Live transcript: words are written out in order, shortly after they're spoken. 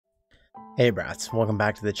Hey brats, welcome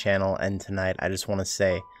back to the channel, and tonight I just want to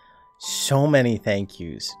say so many thank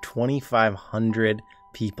yous. 2,500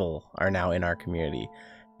 people are now in our community.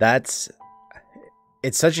 It's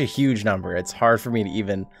such a huge number. It's hard for me to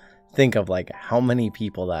even think of like how many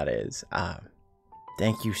people that is.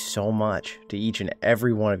 Thank you so much to each and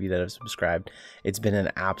every one of you that have subscribed. It's been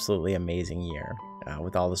an absolutely amazing year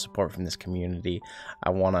with all the support from this community.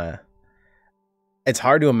 It's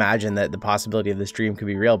hard to imagine that the possibility of this dream could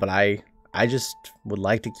be real, but I just would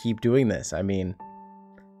like to keep doing this. I mean,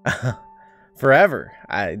 forever.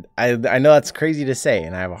 I know that's crazy to say,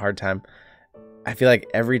 and I have a hard time. I feel like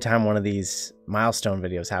every time one of these milestone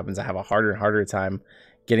videos happens, I have a harder and harder time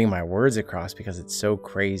getting my words across because it's so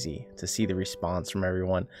crazy to see the response from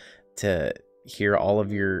everyone, to hear all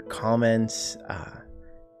of your comments,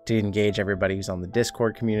 to engage everybody who's on the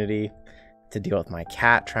Discord community, to deal with my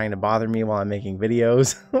cat trying to bother me while I'm making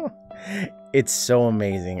videos. It's so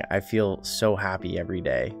amazing. I feel so happy every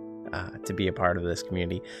day to be a part of this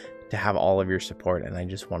community, to have all of your support, and I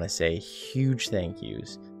just want to say huge thank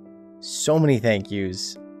yous. So many thank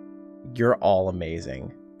yous. You're all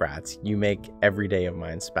amazing, brats. You make every day of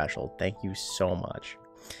mine special. Thank you so much.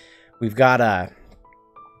 We've got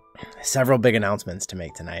several big announcements to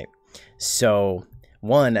make tonight. So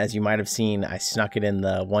one, as you might have seen, I snuck it in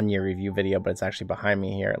the 1-year review video, but it's actually behind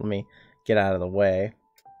me here. Let me get out of the way.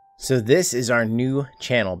 So this is our new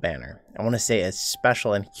channel banner. I want to say a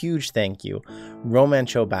special and huge thank you,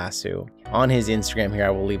 Romancho Basu. On his Instagram here, I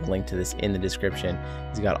will leave a link to this in the description.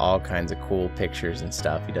 He's got all kinds of cool pictures and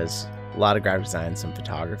stuff. He does a lot of graphic design, some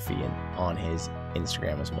photography, and on his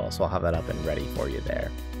Instagram as well. So I'll have that up and ready for you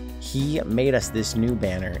there. He made us this new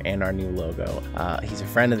banner and our new logo. He's a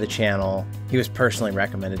friend of the channel. He was personally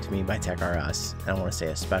recommended to me by Tech R Us. And I want to say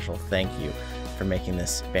a special thank you for making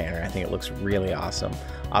this banner. I think it looks really awesome.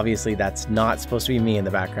 Obviously, that's not supposed to be me in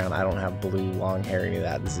the background. I don't have blue long hair or any of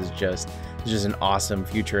that. This is just an awesome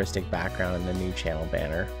futuristic background in the new channel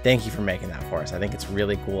banner. Thank you for making that for us. I think it's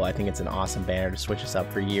really cool. I think it's an awesome banner to switch us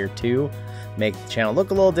up for year 2, make the channel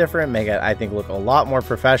look a little different, make it, I think, look a lot more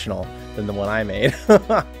professional than the one I made.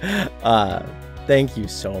 Thank you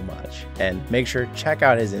so much, and make sure check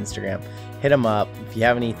out his Instagram. Hit him up if you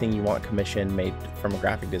have anything you want commissioned made from a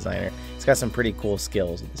graphic designer. He's got some pretty cool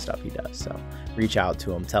skills with the stuff he does, so reach out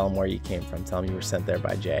to him, tell him where you came from, tell him you were sent there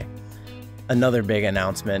by Jay. Another big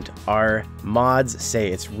announcement, our mods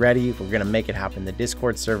say it's ready. We're gonna make it happen. The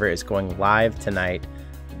Discord server is going live tonight,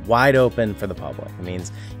 wide open for the public. It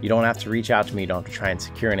means you don't have to reach out to me, you don't have to try and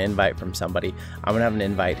secure an invite from somebody. I'm gonna have an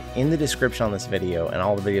invite in the description on this video and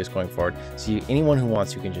all the videos going forward, so anyone who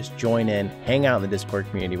wants to can just join in, hang out in the Discord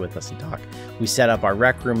community with us and talk. We set up our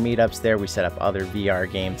rec room meetups there, we set up other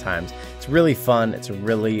VR game times. It's really fun. It's a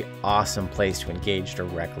really awesome place to engage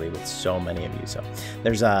directly with so many of you. So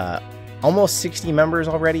there's almost 60 members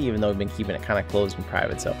already, even though we've been keeping it kind of closed and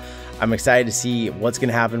private. So I'm excited to see what's going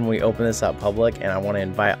to happen when we open this up public, and I want to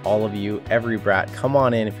invite all of you, every brat, come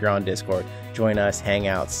on in if you're on Discord, join us, hang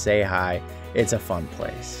out, say hi. It's a fun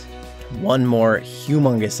place. One more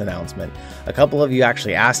humongous announcement. A couple of you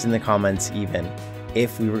actually asked in the comments even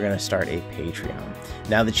if we were going to start a Patreon.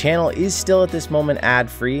 Now the channel is still at this moment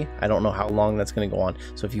ad-free. I don't know how long that's going to go on.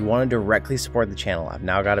 So if you want to directly support the channel, I've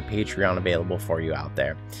now got a Patreon available for you out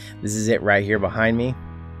there. This is it right here behind me.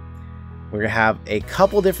 We're going to have a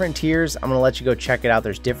couple different tiers. I'm going to let you go check it out.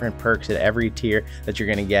 There's different perks at every tier that you're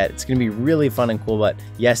going to get. It's going to be really fun and cool, but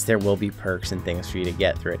yes, there will be perks and things for you to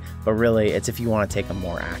get through it. But really, it's if you want to take a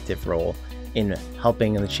more active role in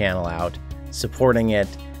helping the channel out, supporting it,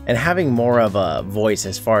 and having more of a voice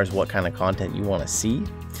as far as what kind of content you want to see.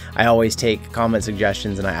 I always take comment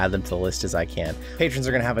suggestions and I add them to the list as I can. Patrons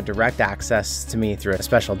are going to have a direct access to me through a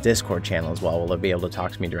special Discord channel as well, where they'll be able to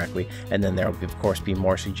talk to me directly, and then there will of course be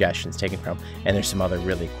more suggestions taken from, and there's some other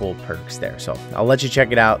really cool perks there. So I'll let you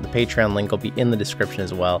check it out. The Patreon link will be in the description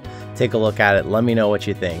as well. Take a look at it, let me know what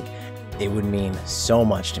you think. It would mean so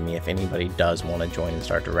much to me if anybody does want to join and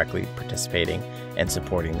start directly participating and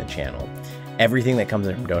supporting the channel. Everything that comes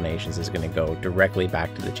in from donations is going to go directly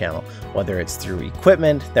back to the channel, whether it's through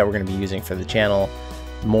equipment that we're going to be using for the channel,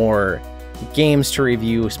 more games to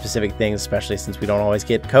review, specific things, especially since we don't always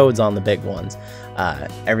get codes on the big ones.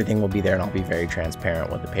 Everything will be there, and I'll be very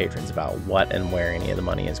transparent with the patrons about what and where any of the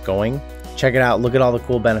money is going. Check it out. Look at all the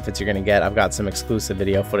cool benefits you're going to get. I've got some exclusive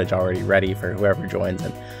video footage already ready for whoever joins,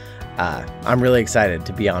 and I'm really excited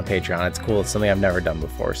to be on Patreon. It's cool. It's something I've never done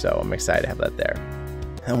before, so I'm excited to have that there.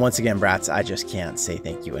 And once again, brats, I just can't say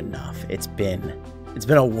thank you enough. It's been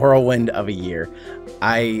a whirlwind of a year.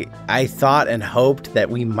 I thought and hoped that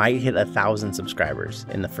we might hit 1,000 subscribers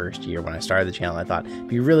in the first year when I started the channel. I thought it'd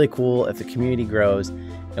be really cool if the community grows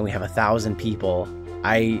and we have 1,000 people.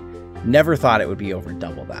 I never thought it would be over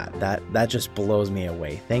double that. That just blows me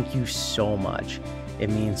away. Thank you so much. It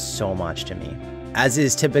means so much to me. As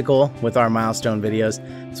is typical with our milestone videos,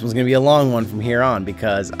 this one's going to be a long one from here on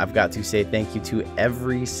because I've got to say thank you to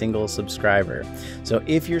every single subscriber. So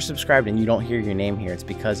if you're subscribed and you don't hear your name here, it's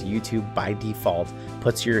because YouTube by default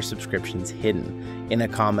puts your subscriptions hidden. In a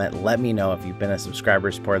comment, let me know if you've been a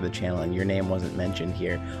subscriber, support of the channel, and your name wasn't mentioned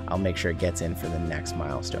here. I'll make sure it gets in for the next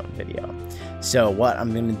milestone video. So what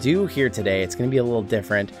I'm going to do here today, it's going to be a little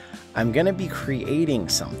different. I'm going to be creating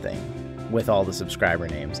something with all the subscriber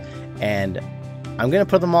names, and I'm going to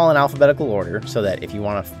put them all in alphabetical order so that if you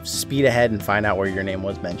want to speed ahead and find out where your name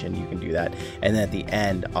was mentioned, you can do that. And then at the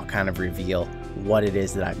end, I'll kind of reveal what it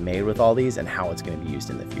is that I've made with all these and how it's going to be used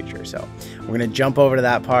in the future. So we're going to jump over to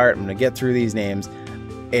that part. I'm going to get through these names.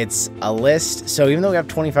 It's a list. So even though we have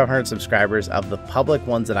 2,500 subscribers, of the public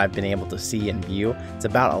ones that I've been able to see and view, it's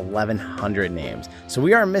about 1,100 names. So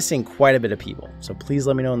we are missing quite a bit of people. So please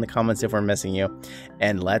let me know in the comments if we're missing you,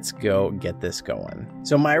 and let's go get this going.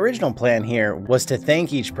 So my original plan here was to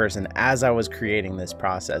thank each person as I was creating this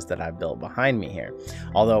process that I built behind me here.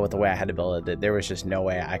 Although with the way I had to build it, there was just no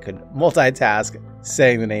way I could multitask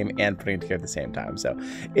saying the name and putting it together at the same time. So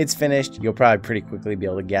it's finished. You'll probably pretty quickly be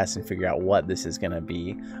able to guess and figure out what this is going to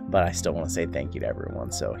be. But I still want to say thank you to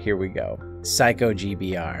everyone. So here we go. Psycho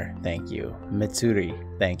GBR, thank you.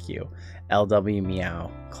 Mitsuri, thank you. LW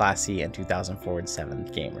Meow, Classy, and 2004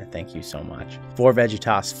 7th Gamer, thank you so much. 4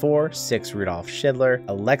 Vegetas 4, 6 Rudolph Schidler,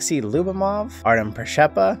 Alexei Lubimov, Artem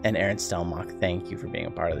Pershepa, and Aaron Stelmach, thank you for being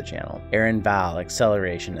a part of the channel. Aaron Val,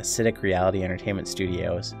 Acceleration, Acidic Reality Entertainment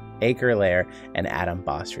Studios, Acre Lair, and Adam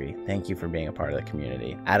Bostry, thank you for being a part of the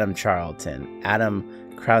community. Adam Charlton, Adam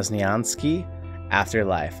Krasniansky,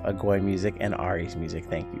 Afterlife, Agoy Music, and Ari's Music,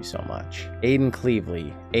 thank you so much. Aiden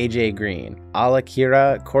Cleveley, AJ Green,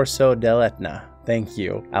 Alakira Corso del Etna, thank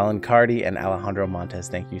you. Alan Cardi and Alejandro Montes,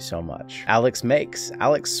 thank you so much. Alex Makes,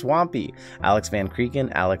 Alex Swampy, Alex Van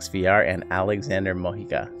Creeken, Alex VR, and Alexander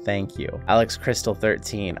Mojica, thank you. Alex Crystal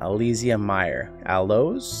 13, Alizia Meyer,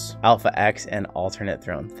 Alos, Alpha X, and Alternate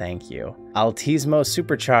Throne, thank you. Altismo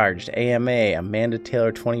Supercharged, AMA, Amanda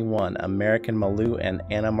Taylor 21, American Malou, and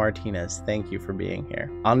Anna Martinez, thank you for being here.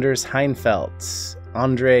 Anders Heinfeldt,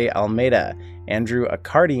 Andre Almeida, Andrew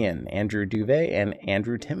Accardian, Andrew Duvet, and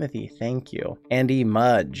Andrew Timothy, thank you. Andy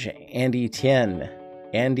Mudge, Andy Tien,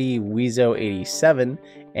 Andy Weezo 87,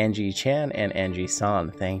 Angie Chan, and Angie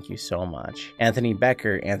San, thank you so much. Anthony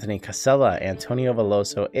Becker, Anthony Casella, Antonio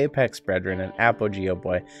Veloso, Apex Brethren, and Apogeo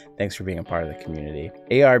Boy, thanks for being a part of the community.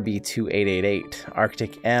 ARB2888,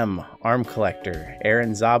 Arctic M, Arm Collector,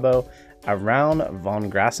 Aaron Zabo, Around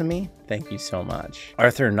Von Grassamy, thank you so much.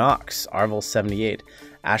 Arthur Knox, Arvel78,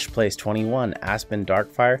 Ashplace 21, Aspen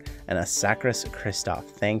Darkfire, and Asacris Christoph,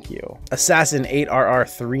 thank you. Assassin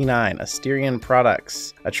 8RR39, Asterian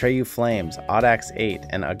Products, Atreyu Flames, Audax 8,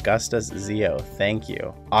 and Augustus Zio, thank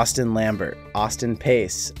you. Austin Lambert, Austin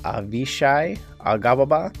Pace, Avishai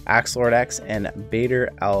Agababa, Axlord X, and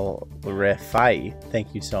Bader Al Refai,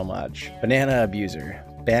 thank you so much. Banana Abuser,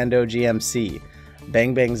 Bando GMC,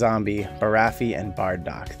 Bang Bang Zombie, Barafi, and Bard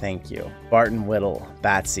Doc, thank you. Barton Whittle,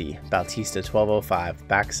 Batsy, Bautista 1205,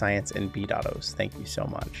 Back Science, and Beat Autos, thank you so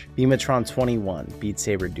much. Beamatron 21, Beat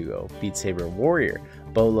Saber Duo, Beat Saber Warrior,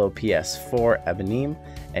 Bolo PS4, Ebonim,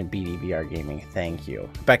 and BDVR Gaming, thank you.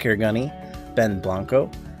 Becker Gunny, Ben Blanco,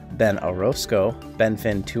 Ben Orozco,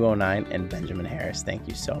 Benfin 209, and Benjamin Harris, thank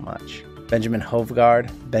you so much. Benjamin Hovgard,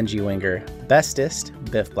 Benji Winger, Bestest,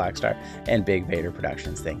 Biff Blackstar, and Big Vader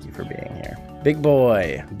Productions, thank you for being here. Big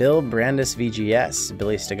Boy, Bill Brandis VGS,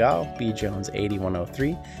 Billy Stegall, B Jones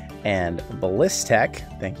 8103, and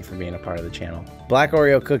Ballistech, thank you for being a part of the channel. Black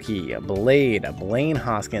Oreo Cookie, Blade, Blaine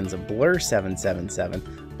Hoskins, Blur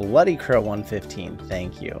 777, Bloody Crow 115,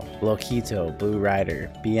 thank you. Loquito, Blue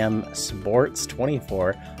Rider, BM Sports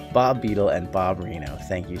 24, Bob Beetle, and Bob Reno,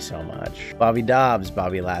 thank you so much. Bobby Dobbs,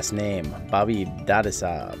 Bobby Last Name, Bobby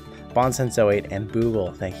Dadisab, Bonsense 08, and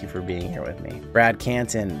Boogle, thank you for being here with me. Brad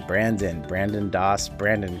Canton, Brandon Doss,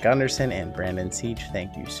 Brandon Gunderson, and Brandon Siege,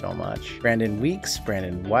 thank you so much. Brandon Weeks,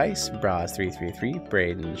 Brandon Weiss, Braz333,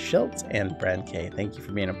 Braden Schiltz, and Brent K, thank you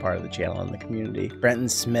for being a part of the channel and the community. Brenton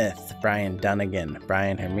Smith, Brian Dunnigan,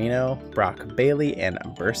 Brian Hermino, Brock Bailey, and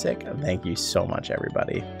Bursick, thank you so much,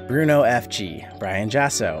 everybody. Bruno FG, Brian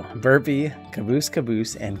Jasso, Burpee,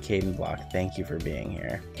 Caboose, and Caden Block, thank you for being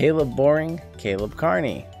here. Caleb Boring, Caleb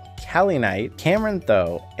Carney, Callie Knight, Cameron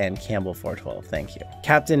Tho, and Campbell412, thank you.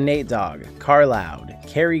 Captain Nate Dog, Carloud,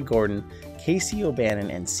 Carrie Gordon, Casey O'Bannon,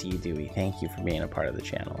 and C. Dewey. Thank you for being a part of the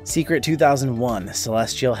channel. Secret 2001,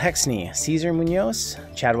 Celestial Hexney, Caesar Munoz,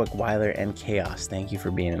 Chadwick Weiler, and Chaos. Thank you for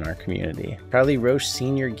being in our community. Charlie Roche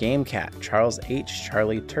Sr. Game Cat, Charles H.,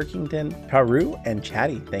 Charlie Turkington, Paru, and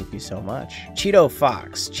Chatty. Thank you so much. Cheeto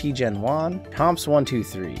Fox, Chi Jen Wan,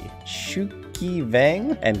 Tomps123, Shuki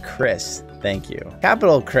Vang, and Chris. Thank you.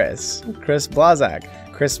 Capital Chris Blazak,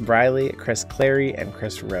 Chris Briley, Chris Clary, and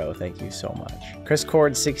Chris Rowe. Thank you so much. Chris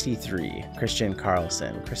Cord 63, Christian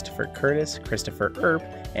Carlson, Christopher Curtis, Christopher Earp,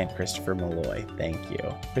 and Christopher Malloy. Thank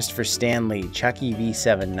you. Christopher Stanley, Chucky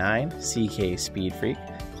V79, CK Speed Freak,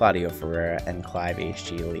 Claudio Ferreira, and Clive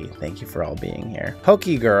HG Lee. Thank you for all being here.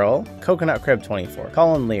 Pokey Girl, Coconut Crib 24,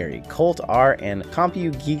 Colin Leary, Colt R, and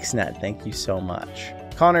Compu Geeksnet. Thank you so much.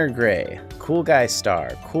 Connor Gray, Cool Guy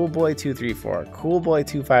Star, Cool Boy 234, Cool Boy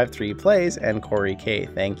 253 Plays, and Corey K.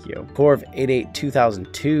 Thank you. Corv 88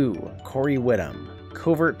 2002, Corey Whittam,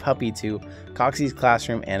 Covert Puppy 2, Coxie's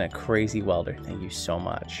Classroom, and a Crazy Welder. Thank you so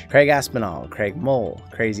much. Craig Aspinall, Craig Mole,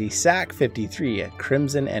 Crazy Sack 53,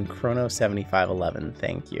 Crimson, and Chrono 7511.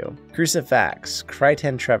 Thank you. Crucifix,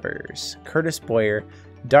 Cryten Trevors, Curtis Boyer,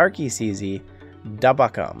 Darky CZ,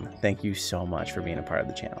 Dabakam, thank you so much for being a part of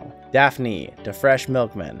the channel. Daphne, The Fresh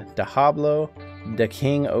Milkman, Da Hablo, The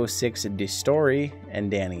King 06 De Story, and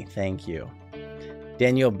Danny, thank you.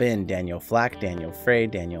 Daniel Bin, Daniel Flack, Daniel Frey,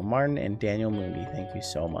 Daniel Martin, and Daniel Mooney, thank you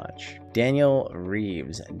so much. Daniel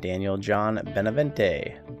Reeves, Daniel John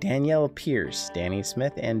Benavente, Danielle Pierce, Danny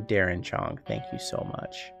Smith, and Darren Chong, thank you so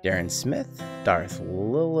much. Darren Smith, Darth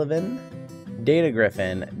Lillivan, Data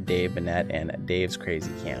Griffin, Dave Bennett, and Dave's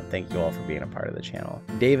Crazy Camp. Thank you all for being a part of the channel.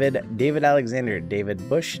 David Alexander, David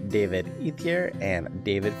Bush, David Ethier, and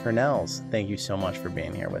David Fernells. Thank you so much for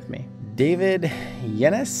being here with me. David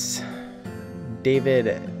Yenis,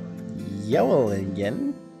 David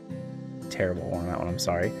Yowlingen, terrible on that one, I'm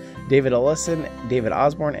sorry. David Ollison, David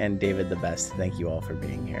Osborne, and David the Best. Thank you all for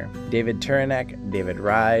being here. David Turanek, David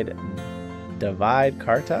Ride, Divide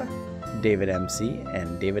Karta, David MC,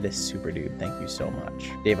 and David is Super Dude. Thank you so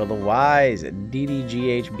much. David the Wise,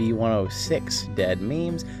 DDGHB106, Dead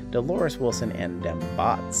Memes, Dolores Wilson, and Dem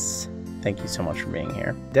Bots. Thank you so much for being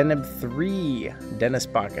here. Denib3, Dennis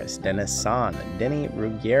Bacchus, Dennis San, Denny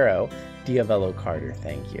Ruggiero, Diavello Carter,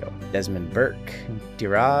 thank you. Desmond Burke,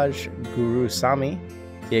 Diraj Guru Sami,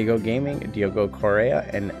 Diego Gaming, Diogo Correa,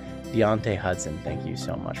 and Deontay Hudson, thank you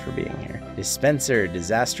so much for being here. Dispenser,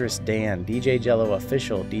 Disastrous Dan, DJ Jello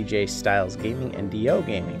Official, DJ Styles Gaming, and Dio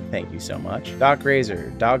Gaming, thank you so much. Doc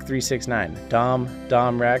Razor, Dog369,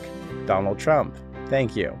 Dom Rec, Donald Trump,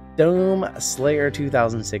 thank you. Doom Slayer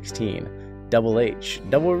 2016, Double H,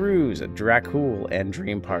 Double Ruse, Dracul, and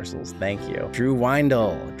Dream Parcels, thank you. Drew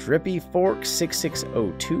Weindel, Drippy Fork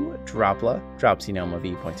 6602, Dropla, Dropsynoma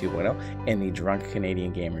V.2.0, and the Drunk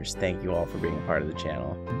Canadian Gamers, thank you all for being a part of the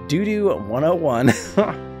channel. Doodoo 101,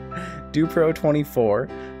 Dupro 24,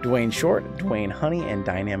 Dwayne Short, Dwayne Honey, and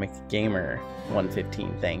Dynamic Gamer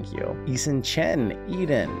 115, thank you. Eason Chen,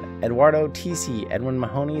 Eden, Eduardo TC, Edwin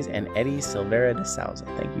Mahoney's, and Eddie Silvera de Souza,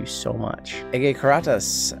 thank you so much. Ege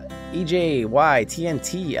Karatas, EJY,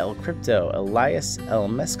 TNT, El Crypto, Elias, El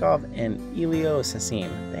Meskov, and Elio Sassim,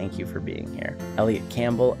 thank you for being here. Elliot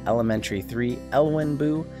Campbell, Elementary 3, Elwin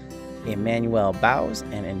Boo, Emmanuel Bows,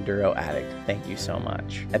 and Enduro Addict, thank you so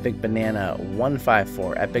much. Epic Banana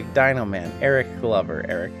 154, Epic Dino Man, Eric Glover,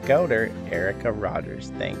 Eric Gouder, Erica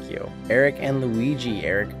Rogers, thank you. Eric and Luigi,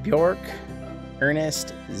 Eric Bjork,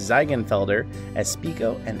 Ernest Zeigenfelder,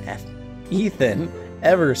 Espico, and Ethan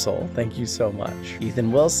Eversoul, thank you so much.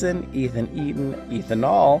 Ethan Wilson, Ethan Eaton,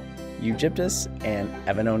 Ethanol, Egyptus, and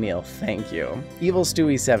Evan O'Neill, thank you. Evil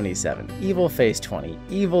Stewie 77, Evil Face 20,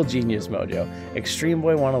 Evil Genius Mojo, Extreme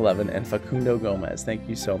Boy 111, and Facundo Gomez, thank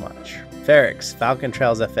you so much. Ferrix, Falcon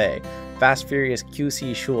Trails FA, Fast Furious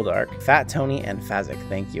QC Schuldark, Fat Tony, and Fazik,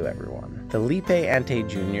 thank you everyone. Felipe Ante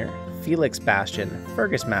Jr., Felix Bastion,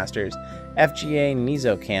 Fergus Masters, FGA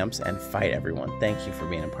Nizo Camps, and Fight Everyone, thank you for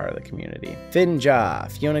being a part of the community. Finja,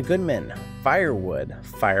 Fiona Goodman, Firewood,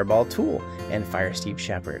 Fireball Tool, and Fire Steve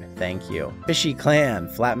Shepard, thank you. Fishy Clan,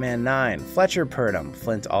 Flatman9, Fletcher Purdom,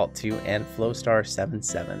 Flint Alt 2, and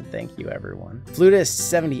Flowstar77, thank you everyone. Flutist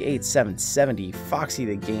 78770, Foxy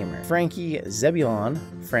the Gamer, Frankie Zebulon,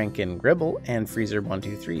 Franken Gribble, and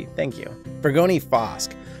Freezer123, thank you. Bergoni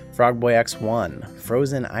Fosk, Frogboy X1,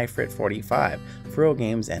 Frozen Ifrit 45, Fro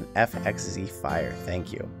Games, and FXZ Fire,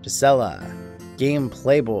 thank you. Gisela, Game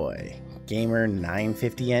Playboy, Gamer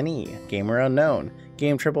 950NE, Gamer Unknown,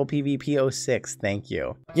 Game Triple PvP 06, thank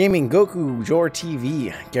you. Gaming Goku Jor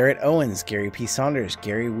TV, Garrett Owens, Gary P. Saunders,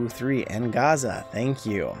 Gary Woo 3, and Gaza, thank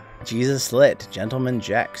you. Jesus Lit, Gentleman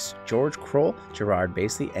Jex, George Kroll, Gerard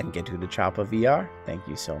Basley, and Get to the Choppa VR, thank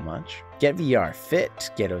you so much. Get VR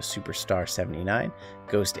Fit, Ghetto Superstar 79,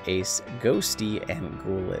 Ghost Ace, Ghosty, and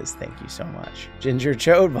Ghouliz, thank you so much. Ginger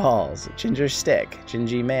Chode Balls, Ginger Stick,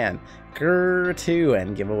 Gingy Man, Grr2,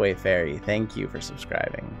 and Giveaway Fairy, thank you for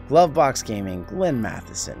subscribing. Glovebox Gaming, Glenn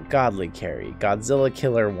Matheson, Godly Carry, Godzilla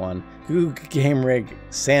Killer 1, Goog Game Rig,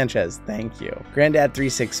 Sanchez, thank you. Granddad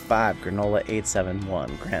 365, Granola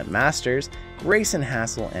 871, Grant Masters, Grayson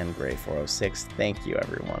Hassel, and Gray 406, thank you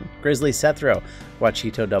everyone. Grizzly Sethro,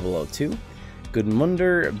 Wachito 002,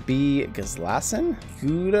 Goodmunder B. Gazlason,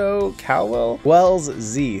 Gudo Cowell, Wells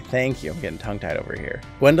Z, thank you, I'm getting tongue-tied over here.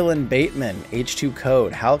 Gwendolyn Bateman, H2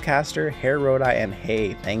 Code, Halcaster, Hair Rodai, and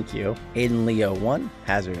Hey, thank you. Aiden Leo 1,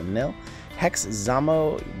 Hazard and Nil, Hex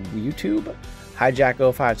Zamo YouTube, Hijack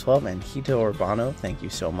 0512, and Hito Urbano, thank you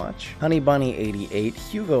so much. Honey Bunny 88,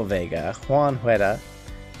 Hugo Vega, Juan Hueda,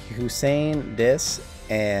 Hussein Dis,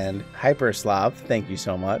 and Hyperslav, thank you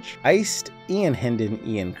so much. Iced, Ian Hinden,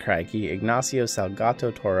 Ian Crikey, Ignacio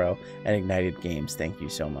Salgato Toro, and Ignited Games, thank you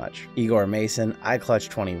so much. Igor Mason,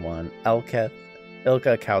 iClutch21,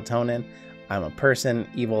 Ilka Kautonen, I'm a Person,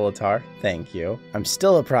 Evil Atar, thank you. I'm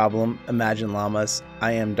Still a Problem, Imagine Llamas,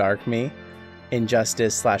 I Am Dark Me,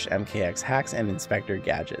 Injustice/MKX Hacks, and Inspector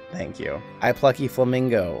Gadget, thank you. iPlucky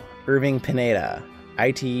Flamingo, Irving Pineda,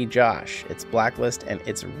 ITE Josh, It's Blacklist, and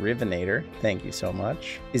It's Rivenator, thank you so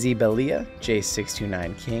much. Izzy Belia,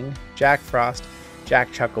 J629 King, Jack Frost, Jack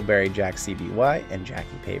Chuckleberry, Jack CBY, and Jackie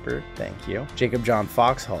Paper, thank you. Jacob John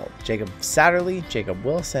Foxhall, Jacob Satterley, Jacob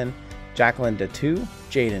Wilson, Jacqueline Datu,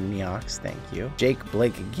 Jaden Meox, thank you. Jake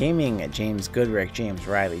Blake Gaming, James Goodrick, James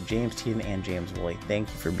Riley, James Teaton, and James Woolley, thank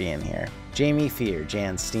you for being here. Jamie Fear,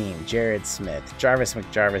 Jan Steen, Jared Smith, Jarvis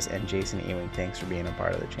McJarvis, and Jason Ewing, thanks for being a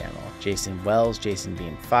part of the channel. Jason Wells, Jason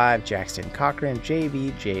Bean 5, Jackson Cochran,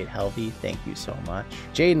 JB, Jade Helvey, thank you so much.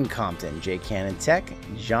 Jaden Compton, J Cannon Tech,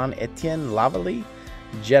 Jean-Etienne Lavalley,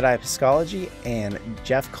 Jedi Piscology, and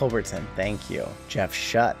Jeff Culbertson, thank you. Jeff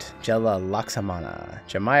Shutt, Jella Laksamana,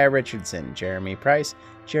 Jemiah Richardson, Jeremy Price,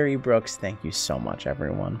 Jerry Brooks, thank you so much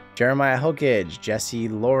everyone. Jeremiah Hokage, Jesse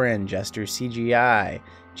Lauren, Jester CGI,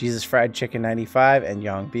 Jesus Fried Chicken 95, and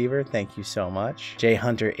Young Beaver, thank you so much. Jay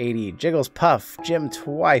Hunter 80, Jiggles Puff, Jim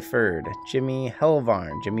Twyford, Jimmy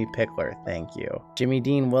Helvarn, Jimmy Pickler, thank you. Jimmy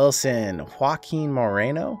Dean Wilson, Joaquin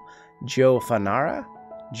Moreno, Joe Fanara,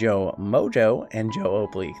 Joe Mojo, and Joe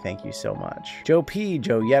Oakley, thank you so much. Joe P,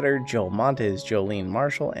 Joe Yetter, Joel Montes, Jolene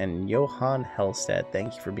Marshall, and Johan Hellstead,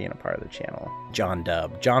 thank you for being a part of the channel. John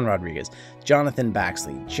Dubb, John Rodriguez, Jonathan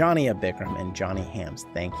Baxley, Johnny Abikram, and Johnny Hams,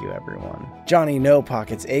 thank you everyone. Johnny No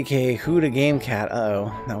Pockets, aka Huda Game Cat,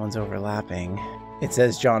 uh-oh, that one's overlapping. It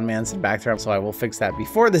says John Manson backdrop, so I will fix that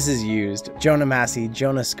before this is used. Jonah Massey,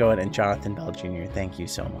 Jonah Scoat, and Jonathan Bell Jr., thank you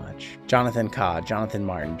so much. Jonathan Ka, Jonathan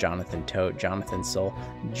Martin, Jonathan Tote, Jonathan Soul,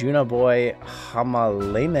 Juna Boy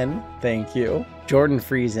Hamalainen, thank you. Jordan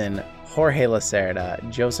Friesen, Jorge Lacerda,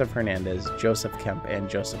 Joseph Hernandez, Joseph Kemp, and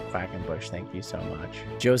Joseph Quackenbush, thank you so much.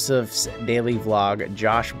 Joseph's Daily Vlog,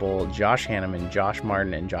 Josh Bull, Josh Hanneman, Josh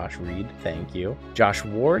Martin, and Josh Reed, thank you. Josh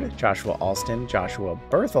Ward, Joshua Alston, Joshua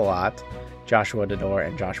Berthelot, Joshua Dador,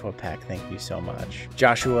 and Joshua Peck, thank you so much.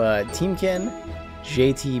 Joshua Teamkin,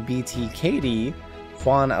 JTBT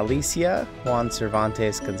Juan Alicia, Juan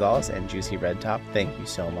Cervantes Gonzalez, and Juicy Red Top, thank you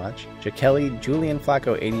so much. Jakelli, Julian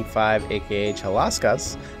Flacco 85, aka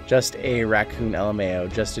Chalaskas, Just a Raccoon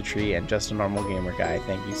LMAO, Just a Tree, and Just a Normal Gamer Guy,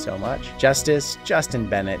 thank you so much. Justice, Justin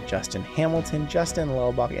Bennett, Justin Hamilton, Justin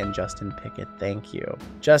Lelbach, and Justin Pickett, thank you.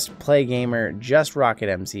 Just Play Gamer, Just Rocket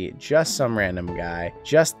MC, Just Some Random Guy,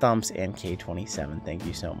 Just Thumps, and K27, thank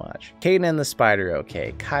you so much. Caden and the Spider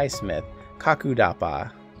OK, Kai Smith, Kaku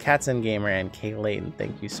Dapa, Katzen Gamer, and Kay Layton,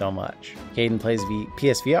 thank you so much. Caden Plays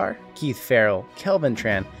PSVR, Keith Farrell, Kelvin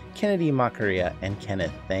Tran, Kennedy Macaria, and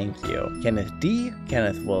Kenneth, thank you. Kenneth D,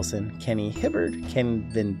 Kenneth Wilson, Kenny Hibbard,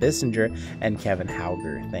 Kevin Bissinger, and Kevin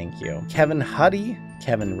Hauger, thank you. Kevin Huddy,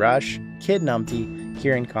 Kevin Rush, Kid Numpty,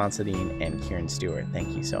 Kieran Considine, and Kieran Stewart,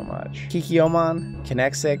 thank you so much. Kiki Oman,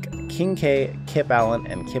 Kinexic, King K, Kip Allen,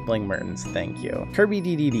 and Kipling Mertens, thank you. Kirby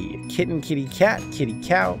DDD, Kitten Kitty Cat, Kitty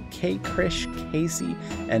Cow, K Krish, Casey,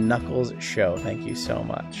 and Knuckles Show, thank you so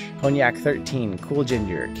much. Cognac 13, Cool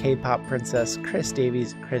Ginger, K-Pop Princess, Chris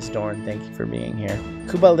Davies, Chris Dorn, thank you for being here.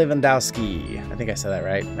 Kuba Lewandowski, I think I said that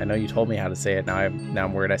right. I know you told me how to say it, now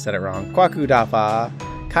I'm worried I said it wrong. Kwaku Dafa,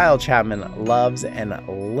 Kyle Chapman, Loves, and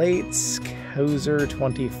Lates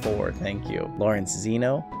Hoser24, thank you. Lawrence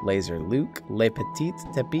Zeno, Laser Luke, Le Petit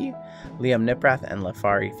Tepi, Liam Niprath, and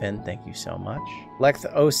Lafari Finn, thank you so much.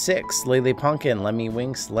 Lect06, Lele Pumpkin, Lemmy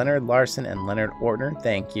Winks, Leonard Larson, and Leonard Ortner,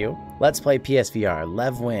 thank you. Let's Play PSVR,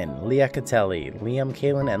 Lev Win, Leah Catelli, Liam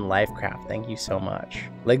Kalin, and Lifecraft, thank you so much.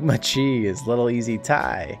 Ligma Cheese, Little Easy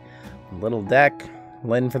Tie, Little Deck,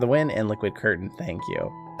 Lynn for the win, and Liquid Curtain, thank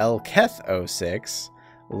you. Elketh06,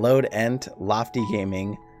 Load Ent, Lofty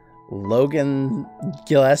Gaming, Logan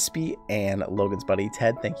Gillespie, and Logan's buddy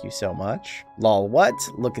Ted, thank you so much. Lol What,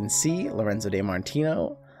 Look and See, Lorenzo De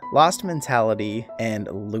Martino, Lost Mentality, and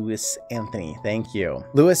Louis Anthony, thank you.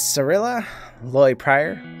 Louis Cirilla, Loy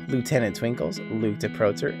Pryor, Lieutenant Twinkles, Luke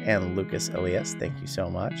DeProter, and Lucas Elias, thank you so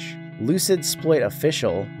much. Lucid Sploit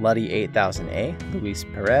Official, Luddy8000A, Luis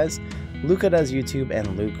Perez, Luca Does YouTube,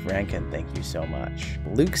 and Luke Rankin, thank you so much.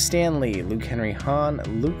 Luke Stanley, Luke Henry Hahn,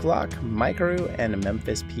 Luke Locke, Mikaru, and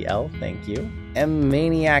Memphis PL, thank you. M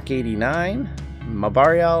Maniac 89,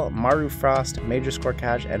 Mabariel, Maru Frost, Major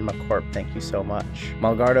Scorecage, and McCorp, thank you so much.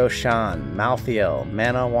 Malgardo Shan, Malthiel,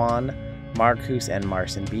 Manawan, Marcus, and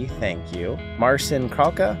Marcin B, thank you. Marcin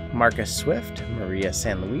Kralka, Marcus Swift, Maria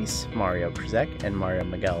San Luis, Mario Krzek, and Mario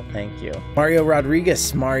Miguel, thank you. Mario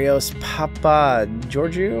Rodriguez, Marios Papa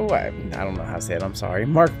Giorgio, I don't know how to say it, I'm sorry.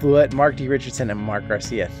 Mark Blewett, Mark D. Richardson, and Mark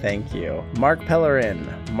Garcia, thank you. Mark Pellerin,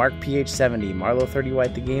 Mark PH70, Marlo 30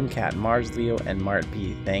 White the Game Cat, Mars Leo, and Mart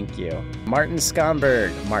P, thank you. Martin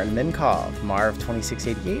Skonberg, Martin Minkov, Marv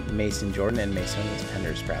 2688, Mason Jordan, and Masonius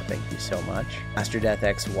Pendersprout, thank you so much. Master Death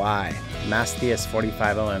XY, Mastius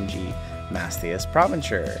 45OMG, Mastius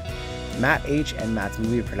Proventure, Matt H, and Matt's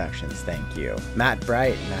Movie Productions, thank you. Matt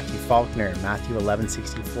Bright, Matthew Faulkner, Matthew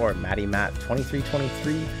 1164, Matty Matt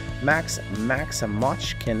 2323, Max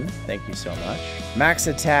Mochkin, thank you so much. Max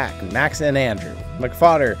Attack, Max and Andrew,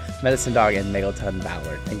 McFodder, Medicine Dog, and Megalton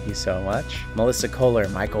Ballard, thank you so much. Melissa Kohler,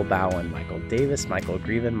 Michael Bowen, Michael Davis, Michael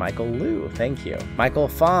Grieven, Michael Liu, thank you. Michael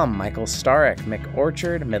Pham, Michael Starek, Mick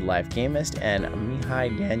Orchard, Midlife Gamist, and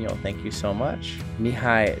Mihai Daniel, thank you so much.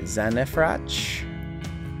 Mihai Zanefrach,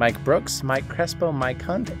 Mike Brooks, Mike Crespo, Mike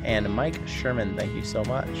Hunt, and Mike Sherman, thank you so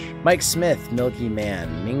much. Mike Smith, Milky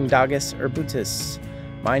Man, Ming Dagus Urbutus,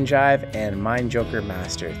 Mind Jive, and Mind Joker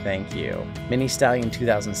Master, thank you. Mini Stallion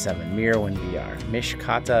 2007, Mirrorwind VR, Mish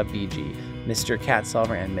Kata BG, Mr. Cat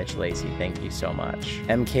Solver, and Mitch Lacey, thank you so much.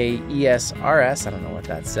 MKESRS, I don't know what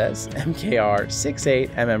that says,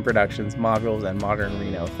 MKR68, MM Productions, Modules, and Modern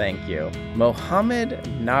Reno, thank you. Mohammed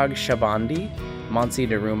Nagshabandi, Monsi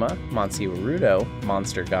Daruma, Monsi Warudo,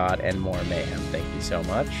 Monster God, and More Mayhem, thank you so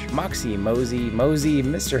much. Moxie, Mosey,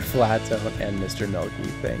 Mr. Flattone, and Mr. Milky,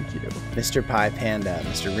 thank you. Mr. Pie Panda,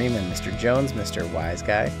 Mr. Riemann, Mr. Jones, Mr. Wise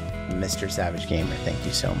Guy, Mr. Savage Gamer, thank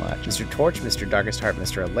you so much. Mr. Torch, Mr. Darkest Heart,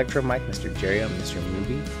 Mr. Electro Mike, Mr. Jerio, Mr.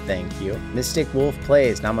 Moody, thank you. Mystic Wolf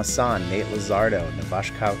Plays, Namasan, Nate Lazardo,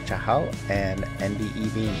 Navashkal Chahal, and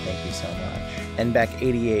NBE Beam, thank you so much.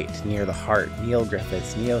 Nbeck88, Near the Heart, Neil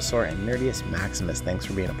Griffiths, Neosor, and Nerdius Maximus, thanks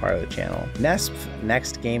for being a part of the channel. Nesp,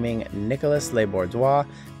 Next Gaming, Nicholas Le Bourdois,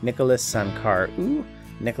 Nicholas Sankar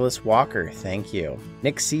Nicholas Walker, thank you.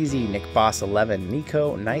 Nick CZ, Nick Boss 11,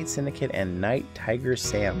 Nico, Night Syndicate, and Night Tiger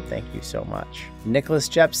Sam, thank you so much. Nicholas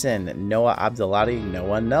Jepson, Noah Abdullati,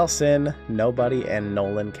 Noah Nelson, Nobody, and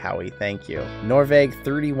Nolan Cowie, thank you. Norveg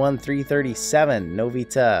 31337,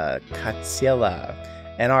 Novita Katsiela,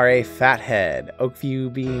 NRA Fathead,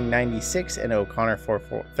 Oakview Being 96, and O'Connor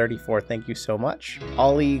 434, thank you so much.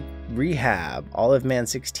 Ollie Rehab, Olive Man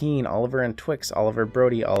 16, Oliver and Twix, Oliver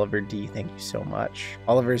Brody, Oliver D, thank you so much.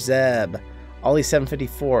 Oliver Zeb, Ollie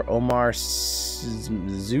 754, Omar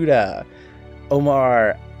Zuda,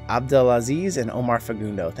 Omar Abdelaziz, and Omar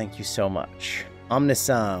Fagundo, thank you so much.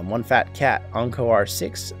 Omnisum, One Fat Cat, Onco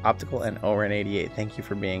R6, Optical, and Oren88, thank you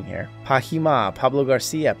for being here. Pahima, Pablo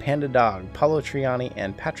Garcia, Panda Dog, Paulo Triani,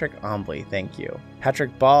 and Patrick Ombley, thank you.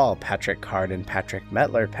 Patrick Ball, Patrick Carden, Patrick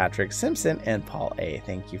Metler, Patrick Simpson, and Paul A,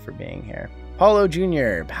 thank you for being here. Paulo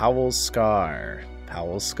Jr., Powell's Scar,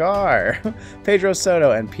 Pedro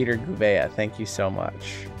Soto, and Peter Gouveia, thank you so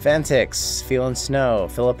much. Fantix, Feelin' Snow,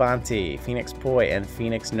 Philip Anti, Phoenix Poi, and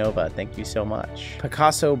Phoenix Nova, thank you so much.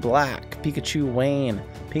 Picasso Black, Pikachu Wayne,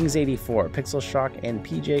 Pings84, Pixel Shock, and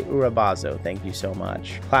PJ Urabazo, thank you so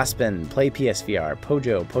much. Claspin, Play PSVR,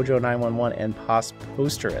 Pojo911, and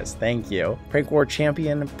Posterous, thank you. Prank War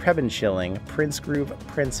Champion, Prebin Shilling, Prince Groove,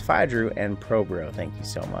 Prince Fidrew, and Probro, thank you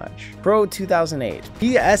so much. Pro 2008,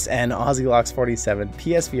 PSN, AussieLox47,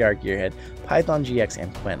 PSVR Gearhead, Python GX,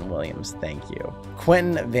 and Quentin Williams, thank you.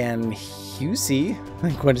 Quentin Van Husey,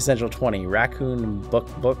 Quintessential 20, Raccoon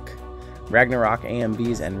Book, Ragnarok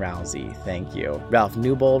AMBs, and Rousey, thank you. Ralph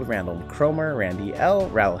Newbold, Randall Cromer, Randy L,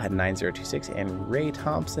 Rattlehead9026, and Ray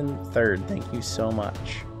Thompson 3rd, thank you so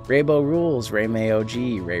much. Raybo Rules, Ray Mayo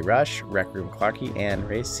G, Ray Rush, Rec Room Clarky, and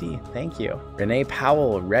Ray C, thank you. Renee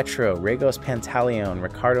Powell, Retro, Regos Pantaleon,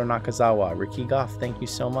 Ricardo Nakazawa, Ricky Goff, thank you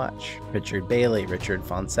so much. Richard Bailey, Richard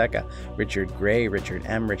Fonseca, Richard Gray, Richard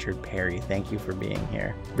M, Richard Perry, thank you for being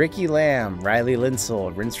here. Ricky Lamb, Riley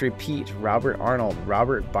Linsell, Rinse Repeat, Robert Arnold,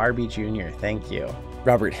 Robert Barbie Jr., thank you.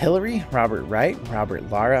 Robert Hillary, Robert Wright, Robert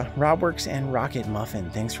Lara, Robworks, and Rocket Muffin,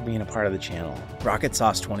 thanks for being a part of the channel. Rocket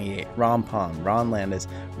Sauce 28, Ron Palm, Ron Landis,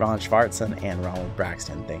 Ron Schwartzen, and Ronald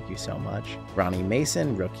Braxton, thank you so much. Ronnie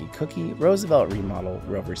Mason, Rookie Cookie, Roosevelt Remodel,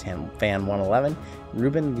 Rovers Fan 111,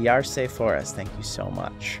 Ruben Villarse Flores, thank you so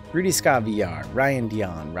much. Rudy Scott VR, Ryan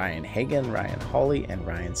Dion, Ryan Hagen, Ryan Hawley, and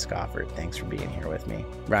Ryan Scofford, thanks for being here with me.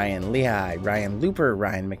 Ryan Lehigh, Ryan Looper,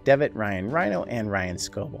 Ryan McDevitt, Ryan Rhino, and Ryan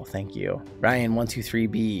Scoble, thank you. Ryan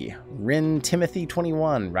 123B, Rin Timothy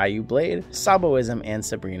 21, Ryu Blade, Saboism, and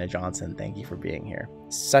Sabrina Johnson, thank you for being here.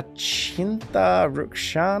 Sachinta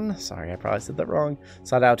Rukshan, sorry I probably said that wrong,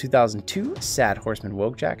 Sadao 2002, Sad Horseman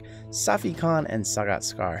Wokejack, Safi Khan, and Sagat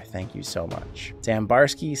Scar, thank you so much. Sam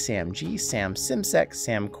Barsky, Sam G, Sam Simsek,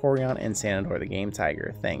 Sam Corion, and Sanador the Game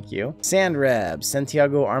Tiger, thank you. Sandreb,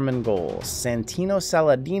 Santiago Armengol, Santino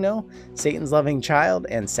Saladino, Satan's Loving Child,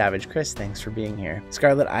 and Savage Chris, thanks for being here.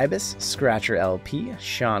 Scarlet Ibis, Scratcher LP,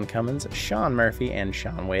 Sean Cummins, Sean Murphy, and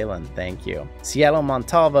Sean Whalen, thank you. Seattle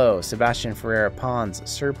Montalvo, Sebastian Ferreira Pons,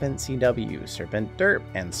 Serpent CW, Serpent Derp,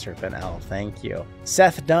 and Serpent L, thank you.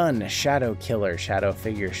 Seth Dunn, Shadow Killer, Shadow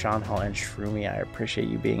Figure, Sean Hall, and Shroomy, I appreciate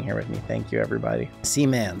you being here with me, thank you everybody.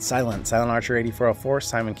 Seaman, Silent Archer 8404,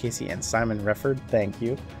 Simon Casey, and Simon Refford, thank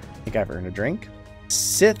you. I think I've earned a drink.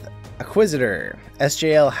 Sith Acquisitor,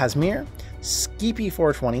 SJL Hasmir, Skeepy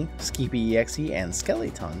 420, Skeepy EXE, and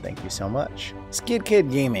Skeleton, thank you so much. Skid Kid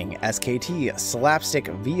Gaming, SKT, Slapstick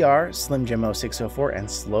VR, Slim Jimmo 604, and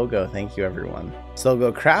Slogo, thank you everyone.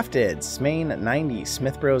 Slogo Crafted, Smain 90,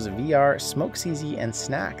 Smith Bros VR, Smoke CZ, and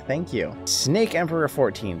Snack, thank you. Snake Emperor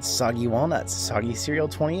 14, Soggy Walnuts, Soggy Cereal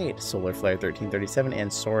 28, Solar Flare 1337,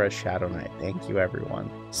 and Sora Shadow Knight, thank you everyone.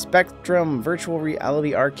 Spectrum Virtual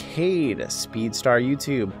Reality Arcade, Speedstar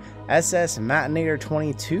YouTube, SS Matinator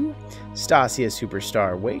 22, Stasia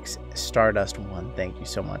Superstar Wakes, Stardust 1, thank you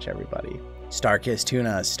so much everybody. Starkiss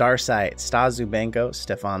Tuna, Starsight, Stazubenko,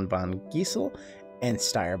 Stefan Von Giesel, and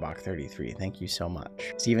Steyrbach 33, thank you so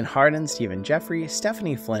much. Stephen Harden, Stephen Jeffrey,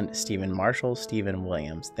 Stephanie Flint, Stephen Marshall, Stephen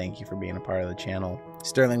Williams, thank you for being a part of the channel.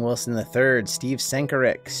 Sterling Wilson III, Steve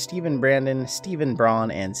Sankarik, Stephen Brandon, Stephen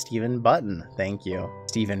Braun, and Stephen Button, thank you.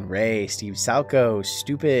 Stephen Ray, Steve Salco,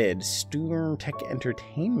 Stupid, Storm Tech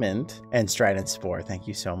Entertainment, and Strident Spore, thank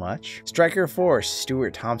you so much. Striker Force,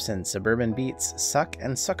 Stuart Thompson, Suburban Beats, Suck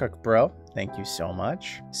and Suckuk Bro, thank you so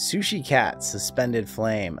much. Sushi Cat, Suspended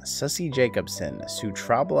Flame, Sussy Jacobson,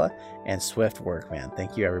 Sutrabla, and Swift Workman,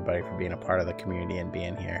 thank you everybody for being a part of the community and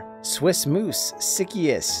being here. Swiss Moose,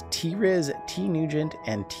 Sickius, T-Riz, T Nugent,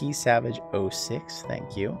 and T Savage 06,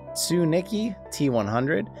 thank you. Sue Nikki,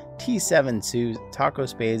 T100, T7 Sue, Taco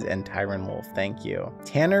Spades, and Tyron Wolf, thank you.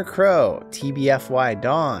 Tanner Crow, TBFY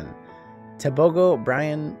Dawn, Tabogo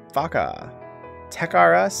Brian Faka, Tech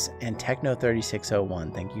R Us, and Techno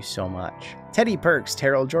 3601, thank you so much. Teddy Perks,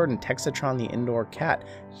 Terrell Jordan, Texatron the Indoor Cat,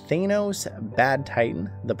 Thanos Bad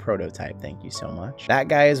Titan, the Prototype, thank you so much. That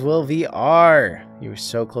guy is Will VR, you were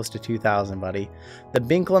so close to 2,000, buddy. The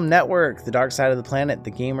Binklum Network, The Dark Side of the Planet,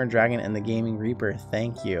 The Gamer Dragon, and The Gaming Reaper,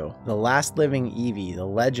 thank you. The Last Living Eevee, The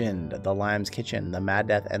Legend, The Lime's Kitchen, The Mad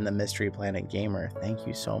Death, and The Mystery Planet Gamer, thank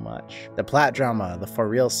you so much. The Plat Drama, The For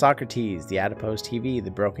Real Socrates, The Adipose TV,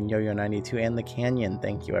 The Broken Yo-Yo 92, and The Canyon,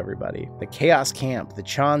 thank you everybody. The Chaos Camp, The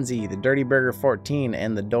Chonzi, The Dirty Burger 14,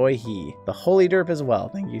 and The Doihi, The Holy Derp as well,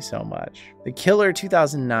 thank you so much. The Killer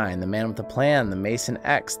 2009, The Man with a Plan, The Mason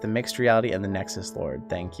X, The Mixed Reality, and The Nexus Lord,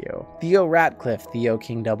 thank you. Theo Ratcliffe, Theo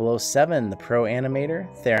King 007, The Pro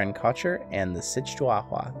Animator, Theron Kocher, and The Sitch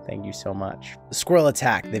Chihuahua, thank you so much. The Squirrel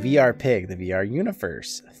Attack, The VR Pig, The VR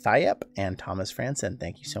Universe, Thiep, and Thomas Franson,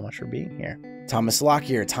 thank you so much for being here. Thomas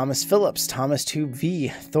Lockyer, Thomas Phillips, Thomas Tube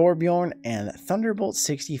V, Thorbjorn, and Thunderbolt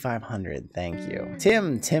 6500, thank you.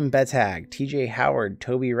 Tim Betag, TJ Howard,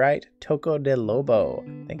 Toby Wright, Toco de Lobo,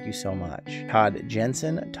 thank you so much. Todd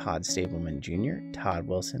Jensen, Todd Stableman Jr., Todd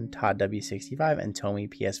Wilson, Todd W65, and Tommy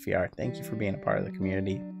PSVR, thank you for being a part of the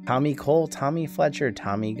community. Tommy Cole, Tommy Fletcher,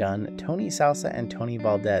 Tommy Gunn, Tony Salsa, and Tony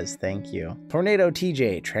Valdez, thank you. Tornado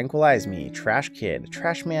TJ, Tranquilize Me, Trash Kid,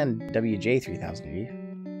 Trashman WJ3000V,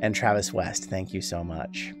 and Travis West, thank you so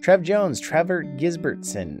much. Trev Jones, Trevor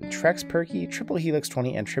Gisbertson, Trex Perky, Triple Helix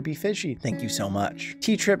 20, and Trippy Fishy, thank you so much.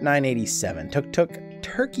 T-Trip 987, Tuk,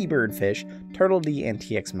 Turkey Birdfish, Turtle D, and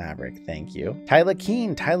TX Maverick, thank you. Tyler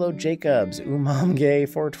Keen, Tylo Jacobs, Umamgay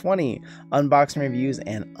 420, Unboxing Reviews,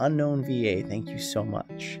 and Unknown VA, thank you so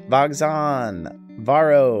much. Vogzon,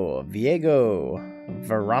 Varo, Viego,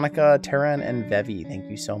 Veronica, Terran, and Vevi, thank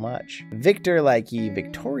you so much. Victor Likey,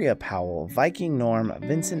 Victoria Powell, Viking Norm,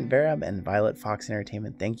 Vincent Verab, and Violet Fox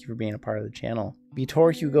Entertainment, thank you for being a part of the channel.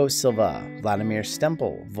 Vitor Hugo Silva, Vladimir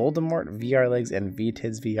Stempel, Voldemort, VR Legs, and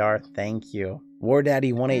VTids VR, thank you. War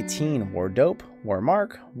Daddy 118, War Dope, War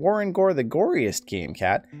Mark, Warren Gore the Goriest Game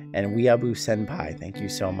Cat, and Weeaboo Senpai, thank you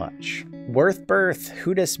so much. Worth Birth,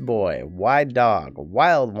 Hootis Boy, Wide Dog,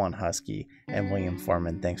 Wild One Husky, and William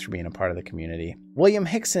Foreman, thanks for being a part of the community. William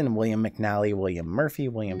Hickson, William McNally, William Murphy,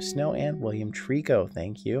 William Snow, and William Trico,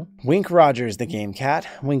 thank you. Wink Rogers the Game Cat,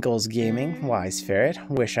 Winkles Gaming, Wise Ferret,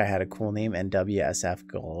 Wish I Had a Cool Name, and WSF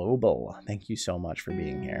Global, thank you so much for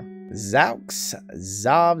being here. Zaux,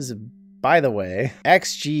 Zobs, by the way,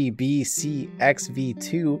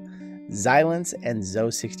 XGBCXV2, Xylence, and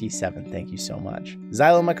Zo67, thank you so much.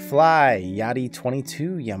 Xylo McFly,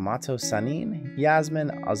 Yadi22, Yamato Sanin,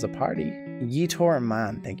 Yasmin Azapardi, Yitor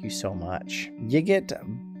Man, thank you so much. Yigit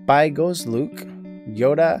Bygos Luke,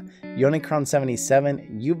 Yoda,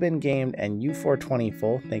 Unicron77, You've Been Gamed, and U420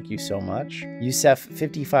 Full, thank you so much. Yusef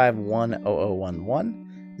 55-10011,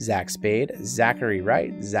 Zach Spade, Zachary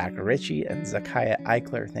Wright, Zach Ritchie, and Zakaya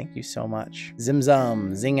Eichler, thank you so much.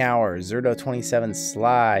 Zimzum, Zinghour, Zerdo27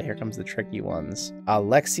 Sly, here comes the tricky ones.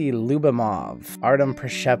 Alexei Lubimov, Artem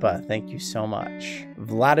Preshepa, thank you so much.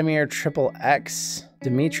 Vladimir Triple X,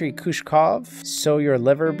 Dmitry Kushkov, So Your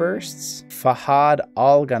Liver Bursts, Fahad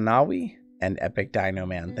Al Ganawi, and Epic Dino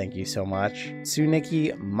Man, thank you so much.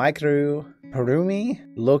 Tsuniki Maikaru, Perumi,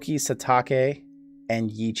 Loki Satake, and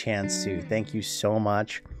Yi Chan Su, thank you so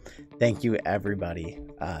much. Thank you, everybody,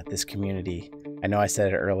 this community. I know I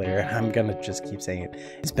said it earlier, I'm gonna just keep saying it.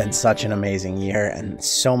 It's been such an amazing year, and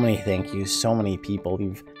so many thank yous, so many people.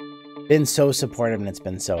 You've been so supportive, and it's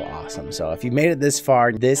been so awesome. So if you made it this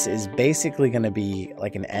far, this is basically gonna be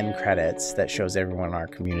like an end credits that shows everyone in our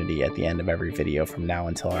community at the end of every video from now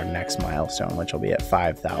until our next milestone, which will be at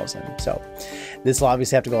 5,000. So this will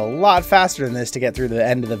obviously have to go a lot faster than this to get through the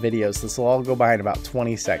end of the video. So this will all go by in about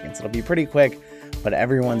 20 seconds. It'll be pretty quick, but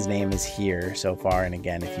everyone's name is here so far. And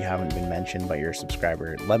again, if you haven't been mentioned but you're a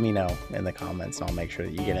subscriber, let me know in the comments, and I'll make sure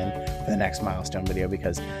that you get in for the next milestone video,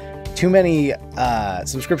 because too many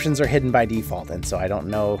subscriptions are hidden by default, and so I don't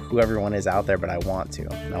know who everyone is out there, but I want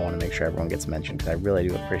to, and I want to make sure everyone gets mentioned, because I really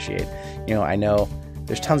do appreciate, you know, I know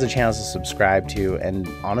there's tons of channels to subscribe to, and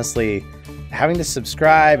honestly, having to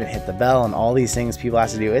subscribe and hit the bell and all these things people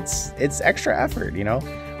have to do, it's extra effort, you know.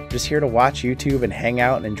 We're just here to watch YouTube and hang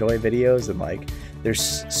out and enjoy videos, and like,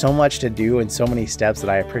 there's so much to do and so many steps that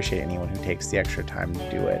I appreciate anyone who takes the extra time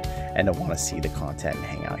to do it and to want to see the content and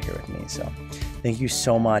hang out here with me. So thank you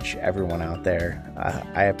so much, everyone out there.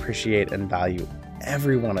 I appreciate and value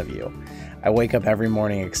every one of you. I wake up every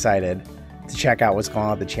morning excited to check out what's going on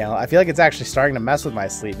with the channel. I feel like it's actually starting to mess with my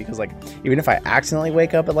sleep, because like, even if I accidentally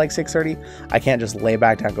wake up at like 6:30, I can't just lay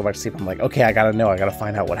back down, go back to sleep. I'm like, okay, I gotta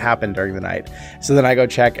find out what happened during the night. So then I go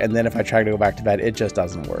check, and then if I try to go back to bed, it just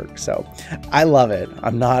doesn't work. So I love it.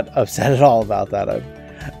 I'm not upset at all about that.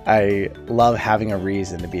 I love having a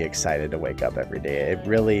reason to be excited to wake up every day.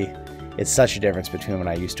 It's such a difference between when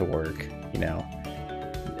I used to work, you know,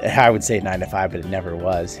 I would say 9 to 5, but it never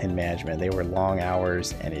was in management. They were long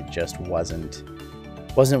hours, and it just wasn't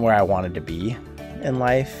where I wanted to be in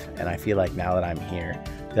life. And I feel like now that I'm here,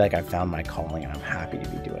 I feel like I've found my calling, and I'm happy to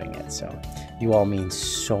be doing it. So you all mean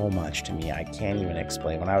so much to me. I can't even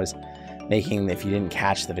explain. When I was making, if you didn't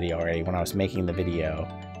catch the video already, when I was making the video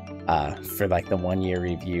for like the 1 year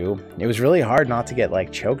review, it was really hard not to get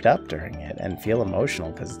like choked up during it and feel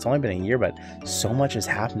emotional, because it's only been a year, but so much has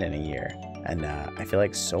happened in a year. And I feel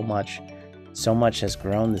like so much has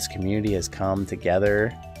grown. This community has come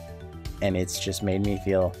together, and it's just made me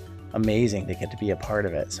feel amazing to get to be a part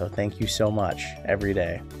of it. So thank you so much every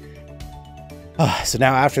day. So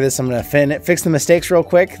now after this, I'm going to fix the mistakes real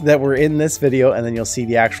quick that were in this video, and then you'll see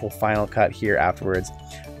the actual final cut here afterwards.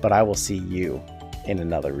 But I will see you in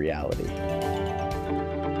another reality.